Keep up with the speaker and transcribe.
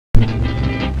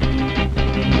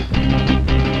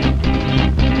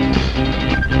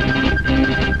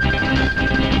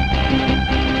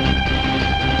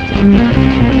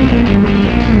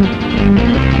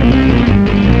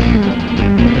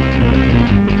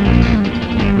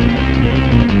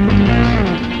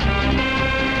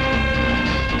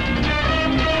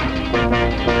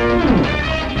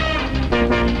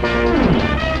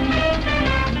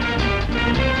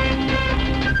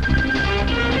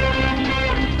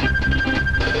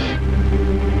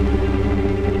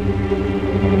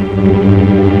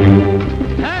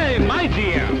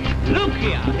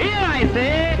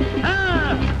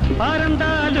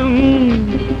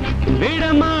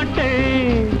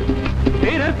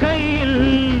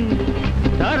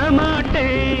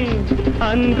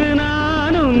அன்று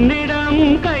நான் உன்னிடம்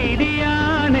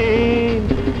கைதியானேன்,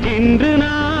 இன்று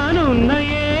நான்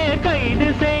உன்னையே கைது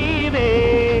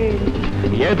செய்வேன்.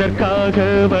 எதற்காக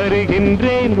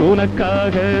வருகின்றேன்,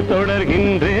 உனக்காக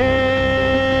தொடர்கின்றேன்.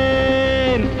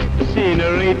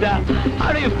 Senorita,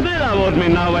 how do you feel about me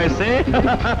now, I say?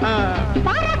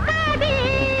 பறக்காதே,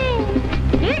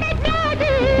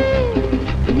 இடிக்காதே,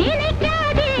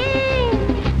 நினைக்காதே,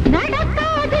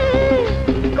 நடக்காதே,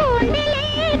 கூண்டிலே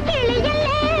கிளியல்ல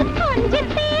கொஞ்சி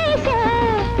பேச,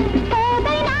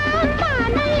 போதை நாம்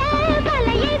தானல்ல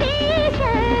வலையை வீச.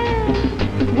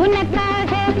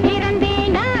 உனக்காக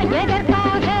பிறந்தேனா,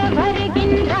 எதற்காக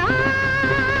வருகின்றாய்?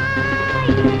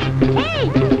 Hey,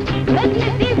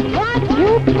 business is what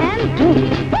you can do.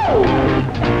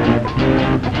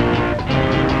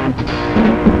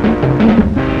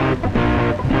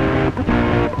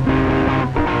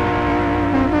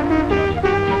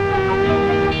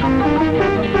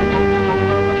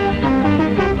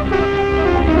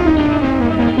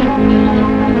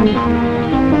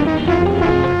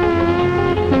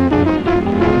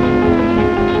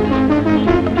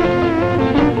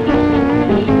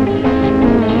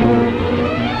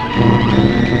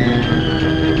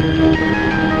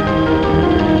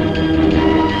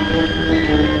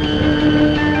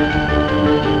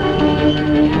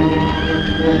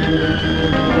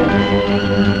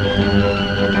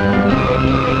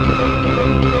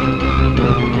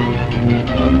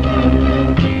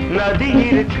 நதி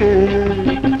இருக்கு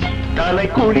தலை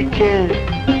குளிக்க,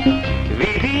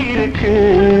 விதி இருக்கு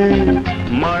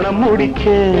மனம் முடிக்க,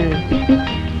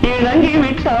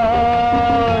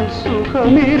 இணங்கிவிட்டால்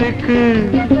சுகம் இருக்கு,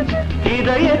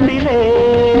 இதயத்திலே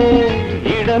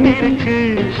இடம் இருக்கு.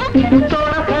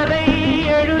 தொடர்கதை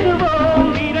எழுதுவோம்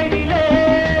விரைவிலே,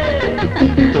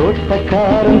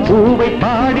 தோட்டக்காரன் பூவை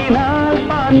பாடினால்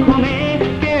பார்க்குமே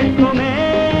கேட்குமே.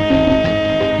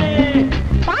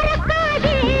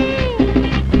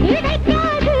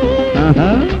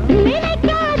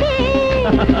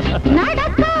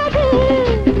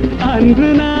 அன்று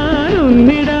நான்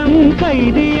உன்னிடம்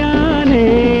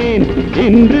கைதியானேன்,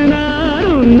 இன்று நான்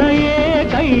உன்னையே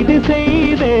கைது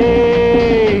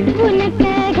செய்தேன்.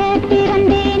 உனக்காக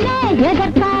பிறந்தேன,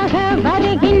 எதற்காக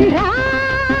வருகின்றாய்?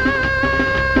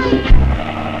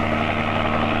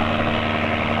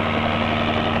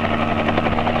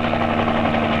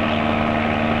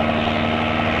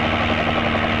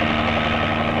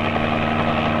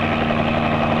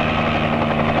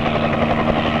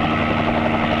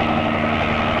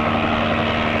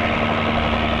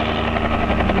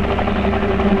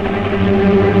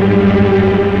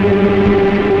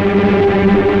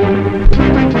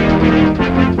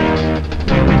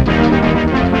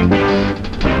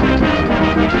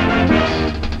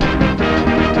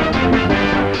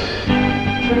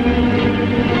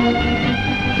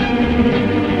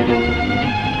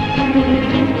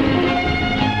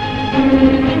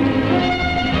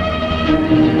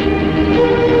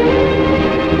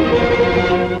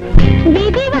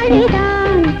 விதி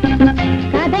வழிதான்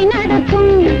கதை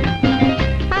நடக்கும்,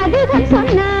 அதுதான்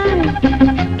சொன்னால்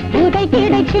உதை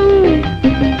கிடைக்கும்.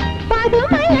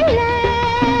 பதுமை அல்ல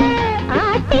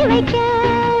ஆட்டி வைக்க,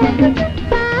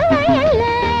 பாவை அல்ல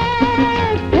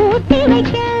ஊட்டி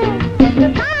வைக்க,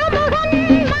 காமுகன்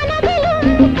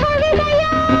மனதிலும்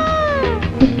கவிதையா,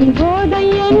 போதை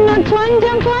என்னும்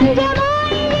கொஞ்சம்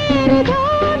கொஞ்சமாய் ஏறுதோ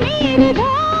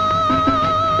மீறுதோ.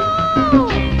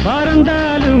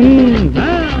 பறந்தாலும்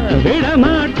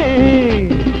விடமாட்டேன்,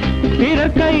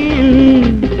 பிறர் கையில்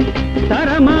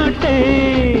தரமாட்டேன்.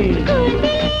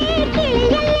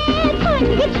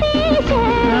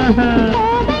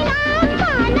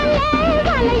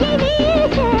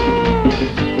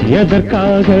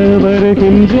 எதற்காக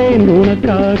வருகின்றேன்,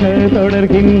 உனக்காக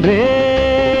தொடர்கின்றேன்.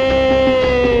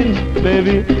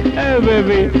 Baby, hey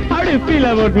baby, how do you feel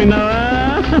about me now?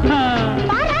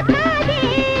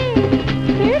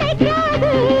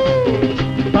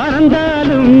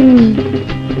 பறந்தாலும்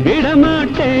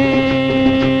விடமாட்டேன்.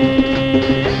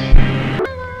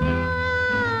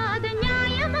 அது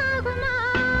நியாயமாகுமா?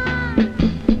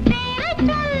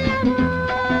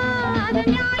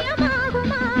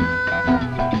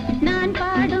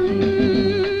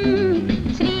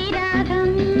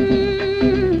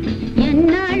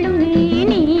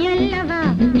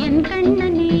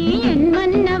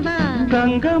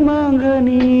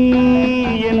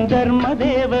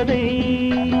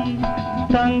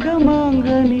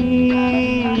 தங்கமாங்கனி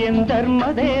என் தர்ம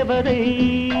தேவதை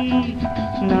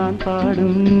நான்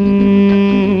பாடும்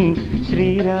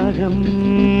ஸ்ரீராகம்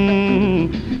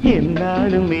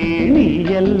என்னாலுமே நீ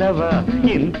அல்லவா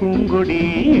என் பூங்கொடி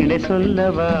இடை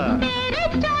சொல்லவா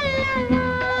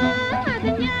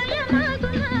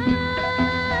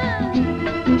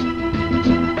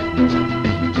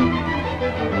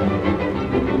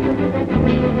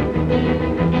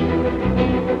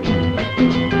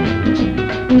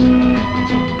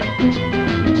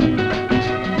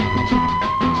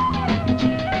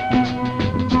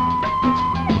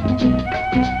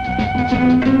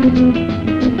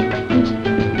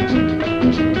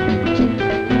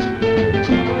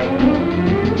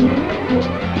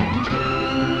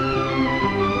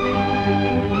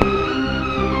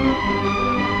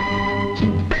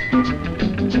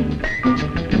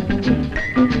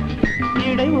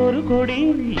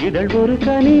இதழ் ஒரு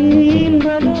கனி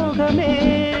இன்பலோகமே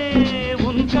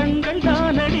உன் கண்கள்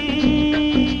தானடி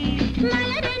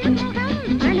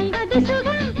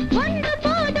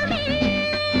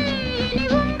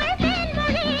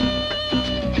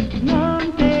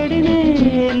நான்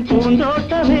தேடினேன்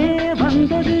பூந்தோட்டமே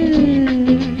வந்தது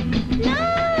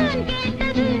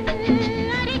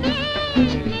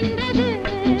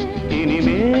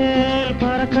இனிமேல்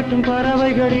பறக்கட்டும்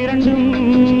பறவைகள் இரண்டும்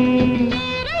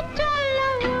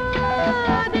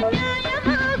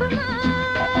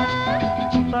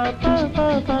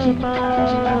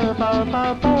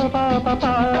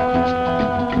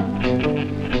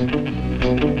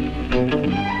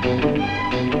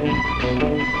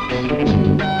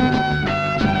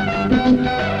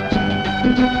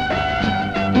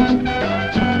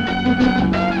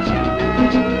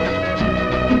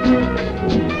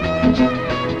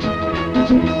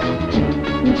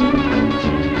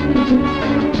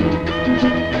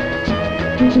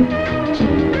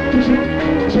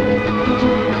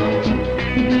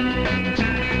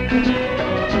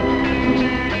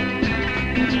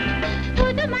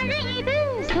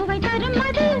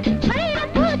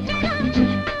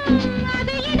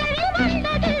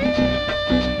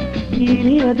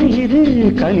இனியது இது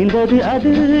கனிந்தது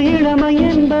அது இளமை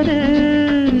என்பது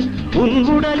உன்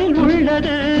உடலில்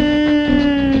உள்ளது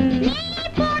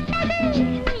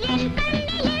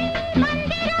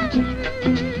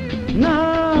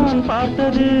நான்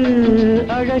பார்த்தது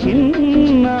அழகின்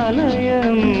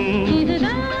ஆலயம்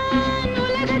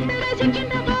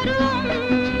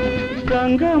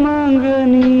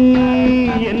தங்கமாங்கனி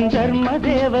என் தர்ம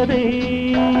தேவதை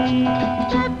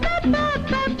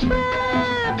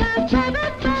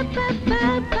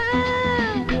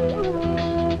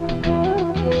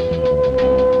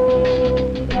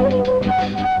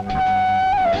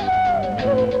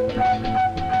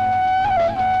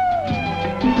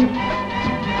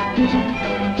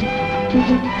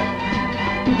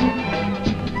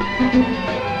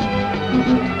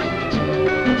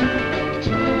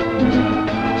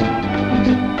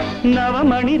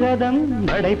நவமணி ரதம்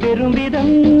நடைபெறும்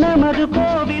விதம் நமது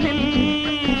கோவிலில்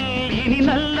இனி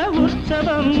நல்ல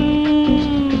உற்சவம்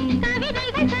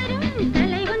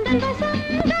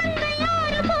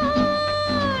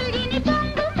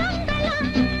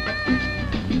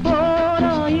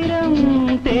ஓராயிரம்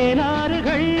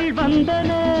தேனாறுகள் வந்தன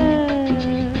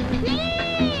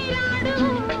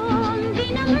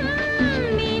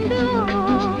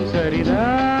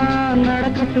சரிதான்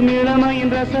நடக்கட்டும்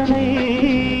இளமையின் ரசனை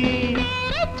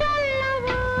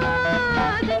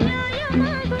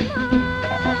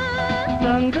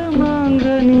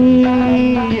தங்கமாங்கனி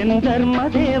என் தர்ம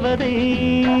தேவதை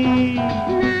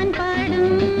நான்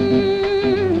பாடும்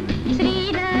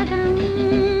ஸ்ரீராகம்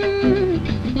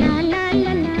லா லா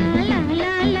லா லா லா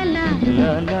லா லா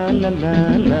லா லா லா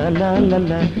லா லா லா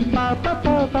லா பா பா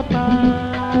பா பா பா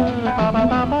பா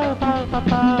பா பா பா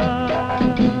பா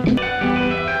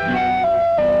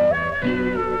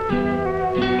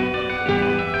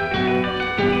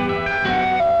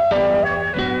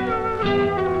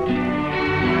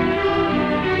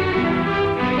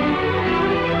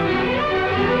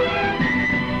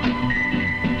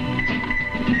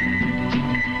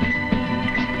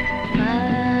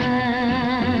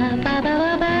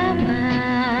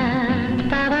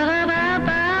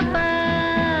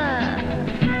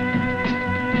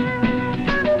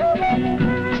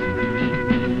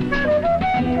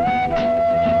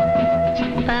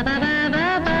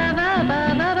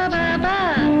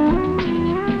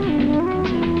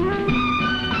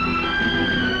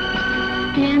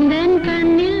எந்தன்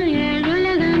கண்ணே